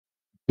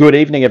Good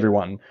evening,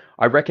 everyone.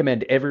 I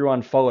recommend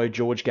everyone follow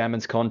George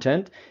Gammon's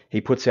content. He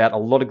puts out a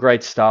lot of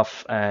great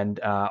stuff, and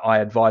I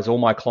advise all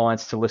my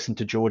clients to listen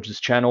to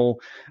George's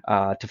channel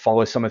to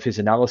follow some of his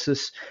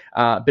analysis.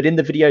 But in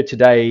the video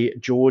today,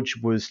 George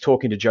was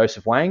talking to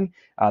Joseph Wang,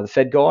 the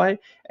Fed guy,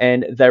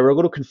 and they were a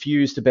little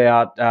confused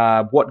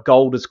about what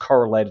gold is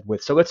correlated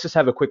with. So let's just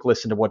have a quick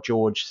listen to what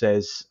George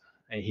says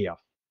here.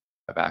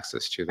 Have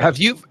access to those.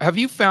 Have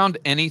you found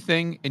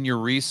anything in your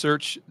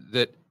research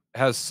that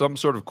has some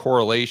sort of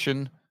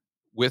correlation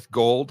with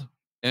gold?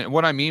 And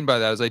what I mean by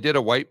that is I did a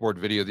whiteboard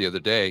video the other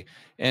day,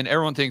 and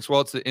everyone thinks, well,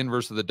 it's the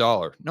inverse of the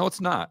dollar. No,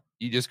 it's not.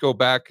 You just go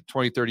back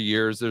 20, 30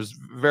 years, there's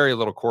very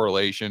little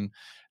correlation.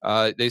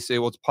 They say,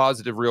 well, it's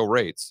positive real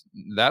rates.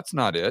 That's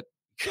not it,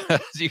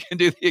 because you can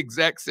do the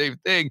exact same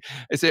thing.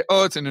 They say,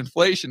 oh, it's an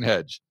inflation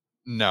hedge.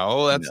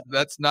 No,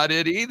 that's not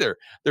it either.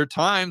 There are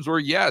times where,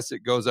 yes,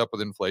 it goes up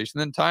with inflation,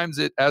 then times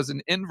it has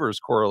an inverse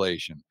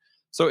correlation.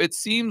 So it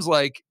seems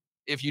like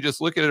if you just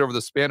look at it over the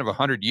span of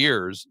 100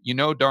 years, you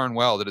know darn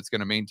well that it's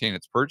going to maintain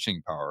its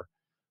purchasing power.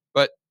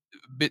 But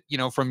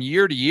from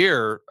year to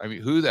year, I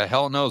mean, who the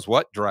hell knows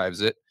what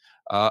drives it?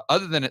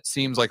 Other than it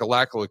seems like a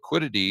lack of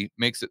liquidity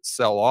makes it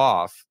sell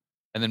off,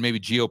 and then maybe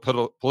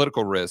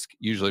geopolitical risk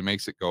usually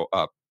makes it go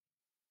up.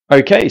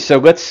 Okay, so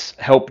let's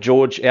help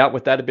George out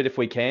with that a bit if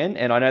we can.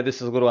 And I know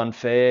this is a little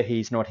unfair.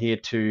 He's not here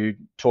to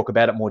talk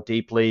about it more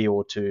deeply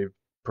or to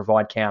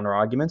provide counter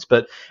arguments,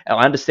 but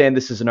I understand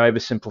this is an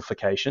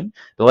oversimplification.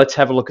 But let's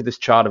have a look at this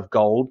chart of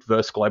gold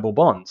versus global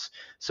bonds.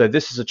 So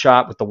this is a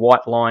chart with the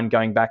white line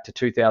going back to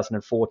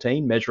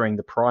 2014, measuring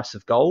the price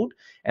of gold.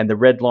 And the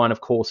red line,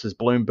 of course, is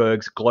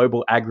Bloomberg's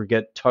global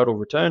aggregate total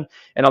return.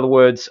 In other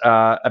words,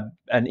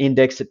 an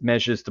index that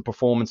measures the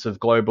performance of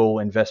global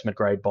investment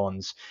grade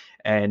bonds.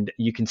 And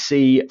you can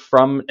see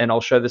from, and I'll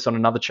show this on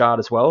another chart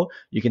as well,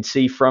 you can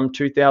see from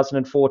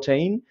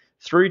 2014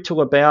 through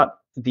to about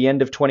the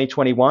end of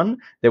 2021,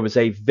 there was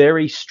a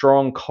very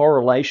strong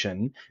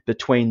correlation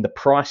between the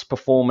price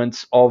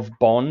performance of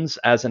bonds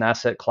as an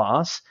asset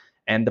class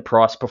and the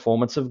price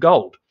performance of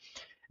gold.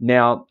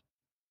 Now,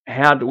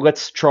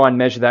 let's try and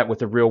measure that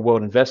with a real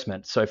world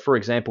investment. So for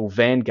example,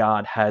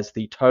 Vanguard has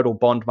the total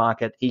bond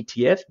market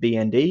ETF,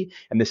 BND,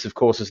 and this of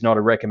course is not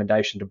a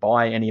recommendation to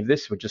buy any of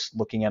this. We're just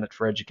looking at it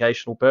for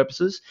educational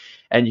purposes.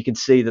 And you can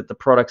see that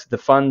the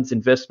fund's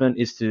investment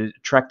is to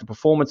track the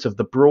performance of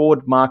the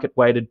broad market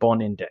weighted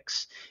bond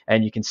index.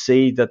 And you can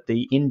see that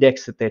the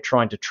index that they're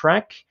trying to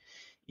track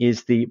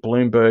is the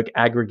Bloomberg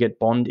Aggregate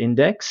Bond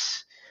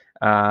Index.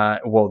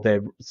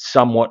 They're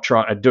somewhat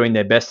doing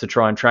their best to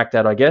try and track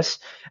that, I guess.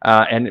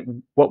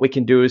 And what we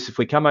can do is if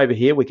we come over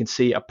here, we can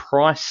see a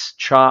price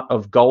chart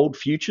of gold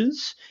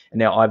futures. And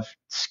now I've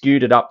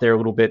skewed it up there a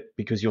little bit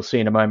because you'll see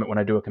in a moment when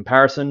I do a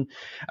comparison.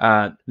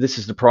 This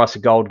is the price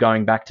of gold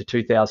going back to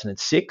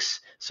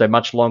 2006, so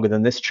much longer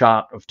than this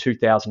chart of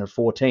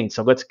 2014.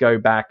 So let's go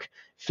back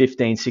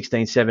 15,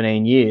 16,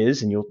 17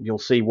 years, and you'll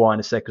see why in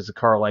a sec as the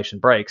correlation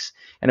breaks.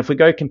 And if we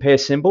go compare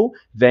symbol,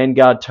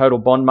 Vanguard Total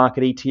Bond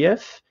Market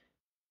ETF,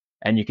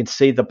 and you can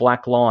see the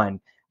black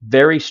line,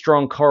 very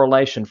strong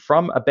correlation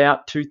from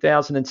about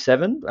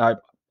 2007.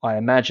 I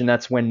imagine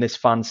that's when this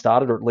fund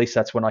started, or at least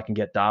that's when I can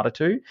get data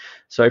to.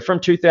 So from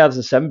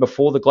 2007,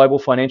 before the global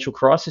financial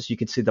crisis, you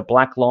can see the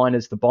black line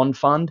is the bond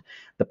fund,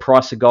 the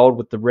price of gold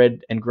with the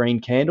red and green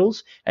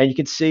candles. And you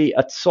can see,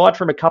 aside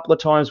from a couple of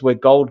times where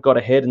gold got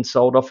ahead and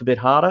sold off a bit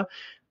harder,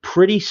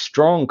 pretty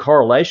strong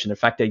correlation. In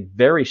fact, a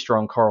very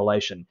strong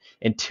correlation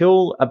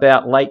until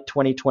about late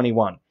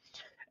 2021.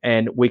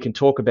 And we can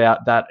talk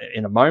about that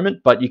in a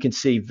moment, but you can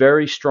see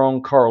very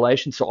strong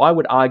correlation. So I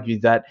would argue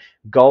that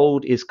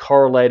gold is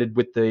correlated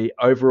with the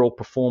overall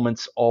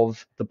performance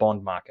of the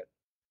bond market.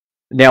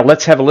 Now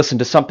let's have a listen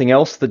to something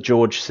else that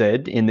George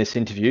said in this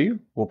interview.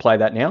 We'll play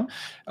that now.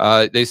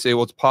 They say,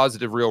 well, it's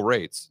positive real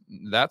rates.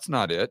 That's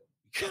not it,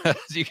 because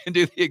you can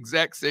do the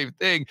exact same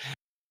thing.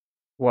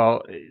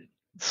 Well,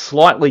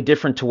 slightly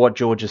different to what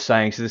George is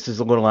saying, so this is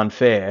a little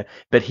unfair.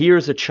 But here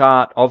is a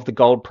chart of the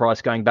gold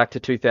price going back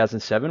to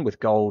 2007 with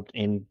gold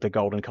in the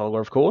golden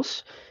color, of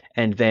course,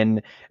 and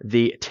then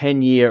the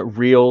 10-year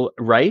real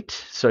rate.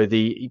 So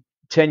the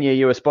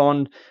 10-year US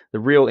bond, the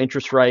real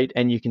interest rate,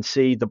 and you can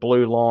see the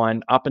blue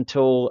line up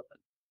until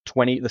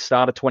the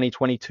start of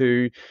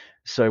 2022.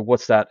 So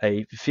what's that?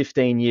 A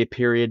 15-year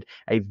period,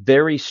 a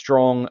very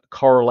strong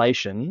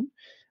correlation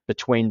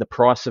between the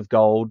price of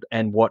gold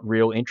and what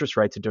real interest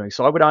rates are doing.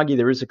 So I would argue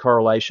there is a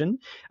correlation.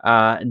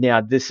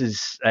 Now, this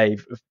is a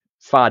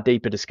far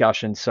deeper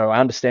discussion, so I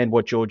understand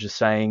what George is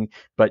saying,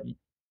 but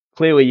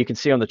clearly you can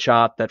see on the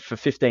chart that for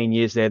 15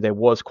 years there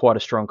was quite a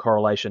strong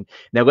correlation.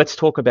 Now, let's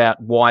talk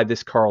about why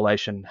this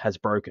correlation has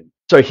broken.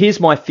 So here's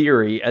my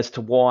theory as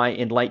to why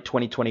in late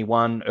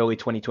 2021, early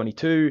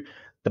 2022,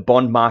 the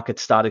bond market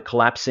started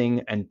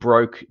collapsing and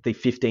broke the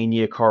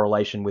 15-year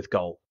correlation with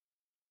gold.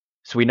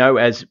 So we know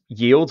as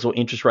yields or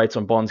interest rates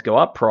on bonds go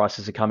up,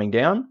 prices are coming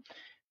down.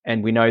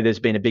 And we know there's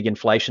been a big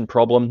inflation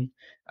problem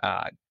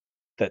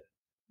that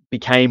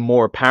became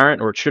more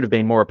apparent, or it should have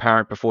been more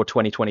apparent before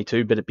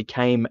 2022, but it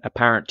became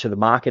apparent to the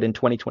market in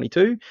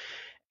 2022.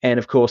 And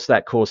of course,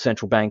 that caused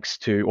central banks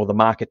to, or the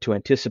market to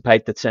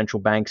anticipate that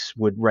central banks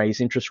would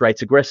raise interest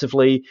rates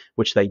aggressively,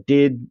 which they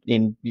did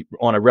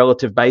on a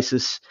relative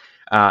basis.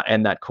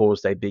 And that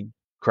caused a big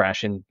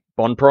crash in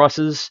bond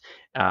prices,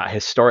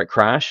 historic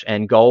crash,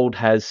 and gold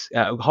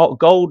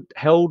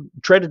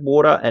treaded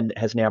water and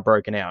has now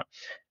broken out.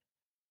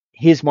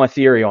 Here's my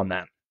theory on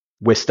that.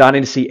 We're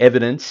starting to see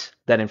evidence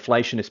that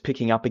inflation is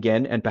picking up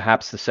again, and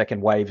perhaps the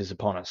second wave is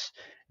upon us.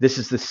 This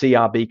is the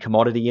CRB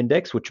Commodity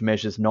Index, which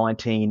measures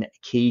 19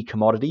 key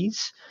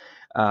commodities.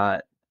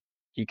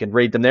 You can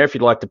read them there if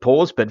you'd like to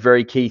pause, but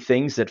very key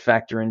things that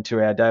factor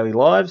into our daily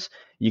lives.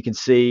 You can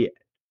see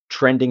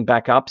trending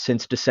back up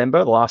since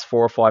December, the last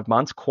 4 or 5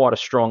 months, quite a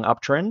strong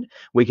uptrend.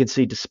 We can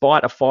see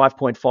despite a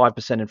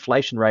 5.5%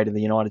 inflation rate in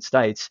the United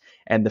States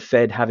and the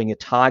Fed having a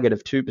target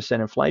of 2%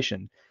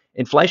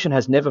 inflation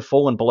has never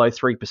fallen below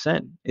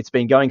 3%. It's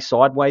been going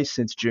sideways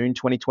since June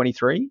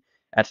 2023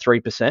 at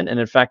 3%. And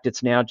in fact,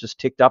 it's now just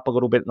ticked up a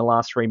little bit in the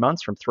last 3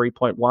 months from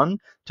 3.1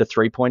 to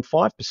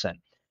 3.5%.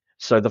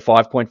 So the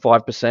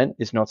 5.5%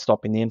 is not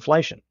stopping the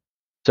inflation.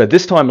 So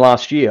this time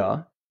last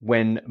year,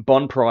 when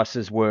bond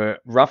prices were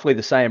roughly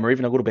the same or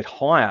even a little bit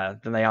higher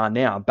than they are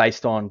now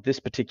based on this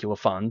particular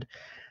fund,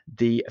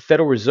 the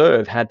Federal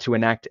Reserve had to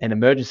enact an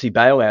emergency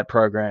bailout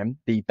program,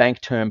 the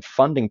Bank Term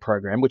Funding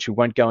Program, which we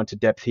won't go into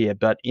depth here.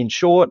 But in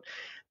short,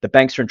 the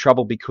banks are in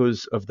trouble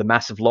because of the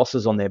massive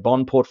losses on their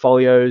bond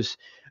portfolios,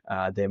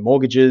 their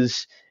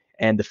mortgages,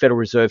 and the Federal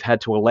Reserve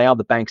had to allow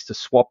the banks to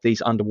swap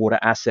these underwater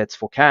assets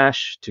for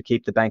cash to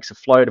keep the banks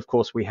afloat. Of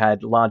course, we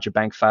had larger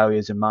bank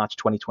failures in March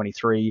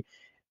 2023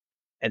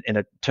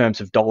 in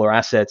terms of dollar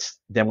assets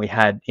than we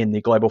had in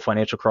the global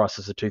financial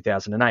crisis of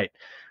 2008.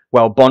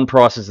 Well, bond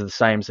prices are the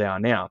same as they are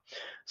now.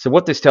 So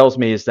what this tells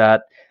me is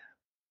that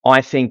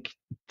I think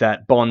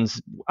that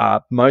bonds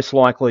are most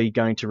likely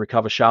going to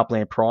recover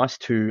sharply in price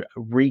to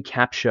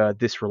recapture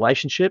this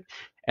relationship.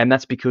 And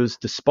that's because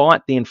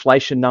despite the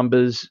inflation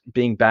numbers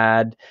being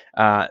bad,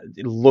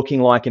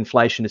 looking like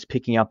inflation is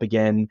picking up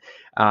again,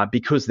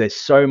 because there's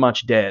so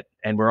much debt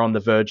and we're on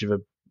the verge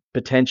of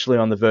potentially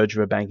on the verge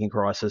of a banking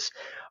crisis,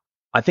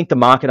 I think the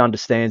market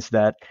understands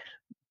that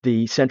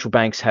the central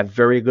banks have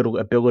very little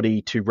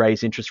ability to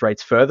raise interest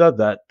rates further,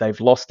 that they've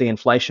lost the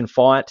inflation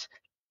fight,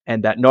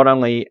 and that not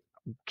only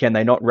can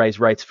they not raise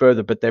rates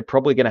further, but they're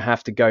probably going to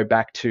have to go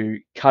back to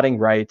cutting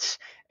rates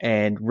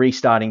and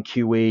restarting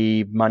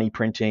QE, money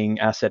printing,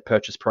 asset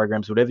purchase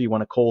programs, whatever you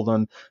want to call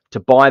them, to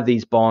buy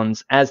these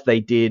bonds as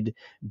they did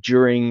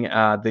during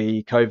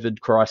the COVID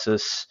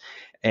crisis.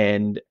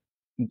 And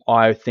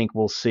I think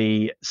we'll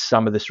see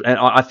some of this. And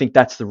I think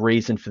that's the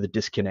reason for the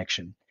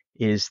disconnection,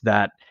 is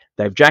that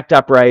they've jacked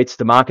up rates.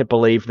 The market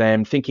believed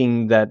them,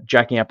 thinking that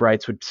jacking up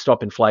rates would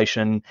stop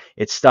inflation.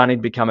 It's starting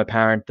to become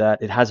apparent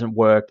that it hasn't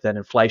worked, that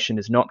inflation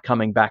is not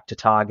coming back to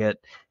target.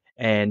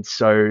 And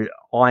so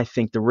I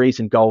think the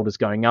reason gold is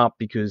going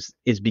up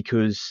is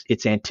because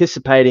it's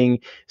anticipating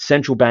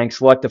central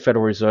banks like the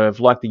Federal Reserve,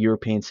 like the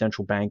European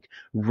Central Bank,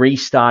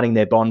 restarting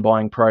their bond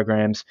buying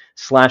programs,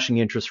 slashing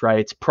interest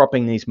rates,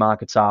 propping these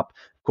markets up,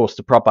 of course,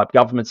 to prop up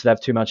governments that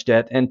have too much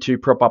debt and to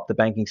prop up the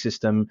banking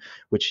system,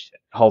 which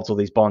holds all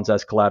these bonds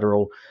as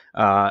collateral.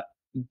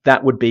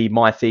 That would be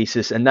my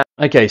thesis.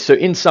 Okay, so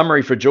in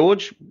summary for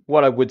George,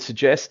 what I would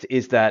suggest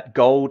is that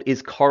gold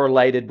is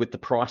correlated with the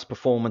price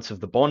performance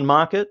of the bond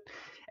market.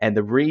 And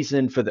the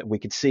reason for that, we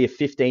could see a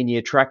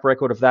 15-year track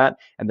record of that.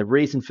 And the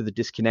reason for the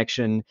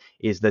disconnection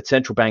is that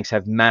central banks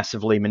have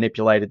massively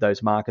manipulated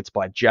those markets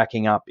by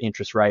jacking up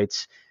interest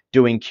rates,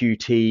 doing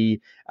QT,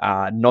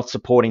 not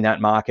supporting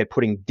that market,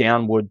 putting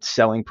downward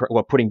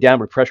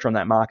pressure on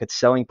that market,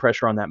 selling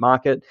pressure on that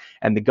market.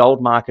 And the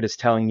gold market is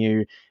telling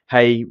you,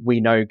 hey,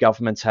 we know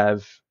governments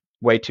have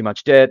way too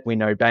much debt. We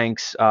know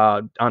banks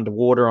are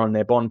underwater on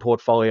their bond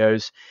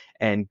portfolios,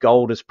 and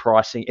gold is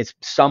pricing. It's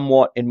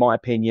somewhat, in my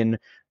opinion,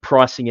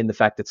 pricing in the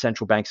fact that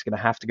central banks are going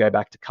to have to go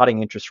back to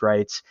cutting interest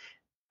rates,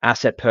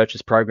 asset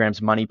purchase programs,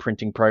 money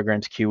printing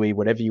programs, QE,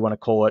 whatever you want to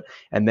call it,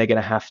 and they're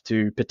going to have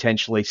to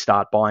potentially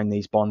start buying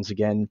these bonds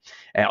again.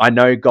 And I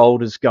know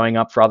gold is going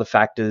up for other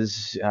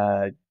factors,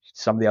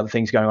 some of the other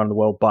things going on in the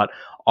world, but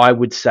I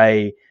would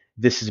say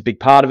this is a big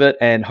part of it,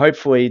 and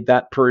hopefully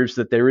that proves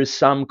that there is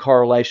some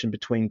correlation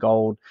between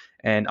gold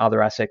and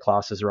other asset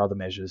classes or other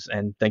measures.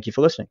 And thank you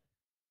for listening.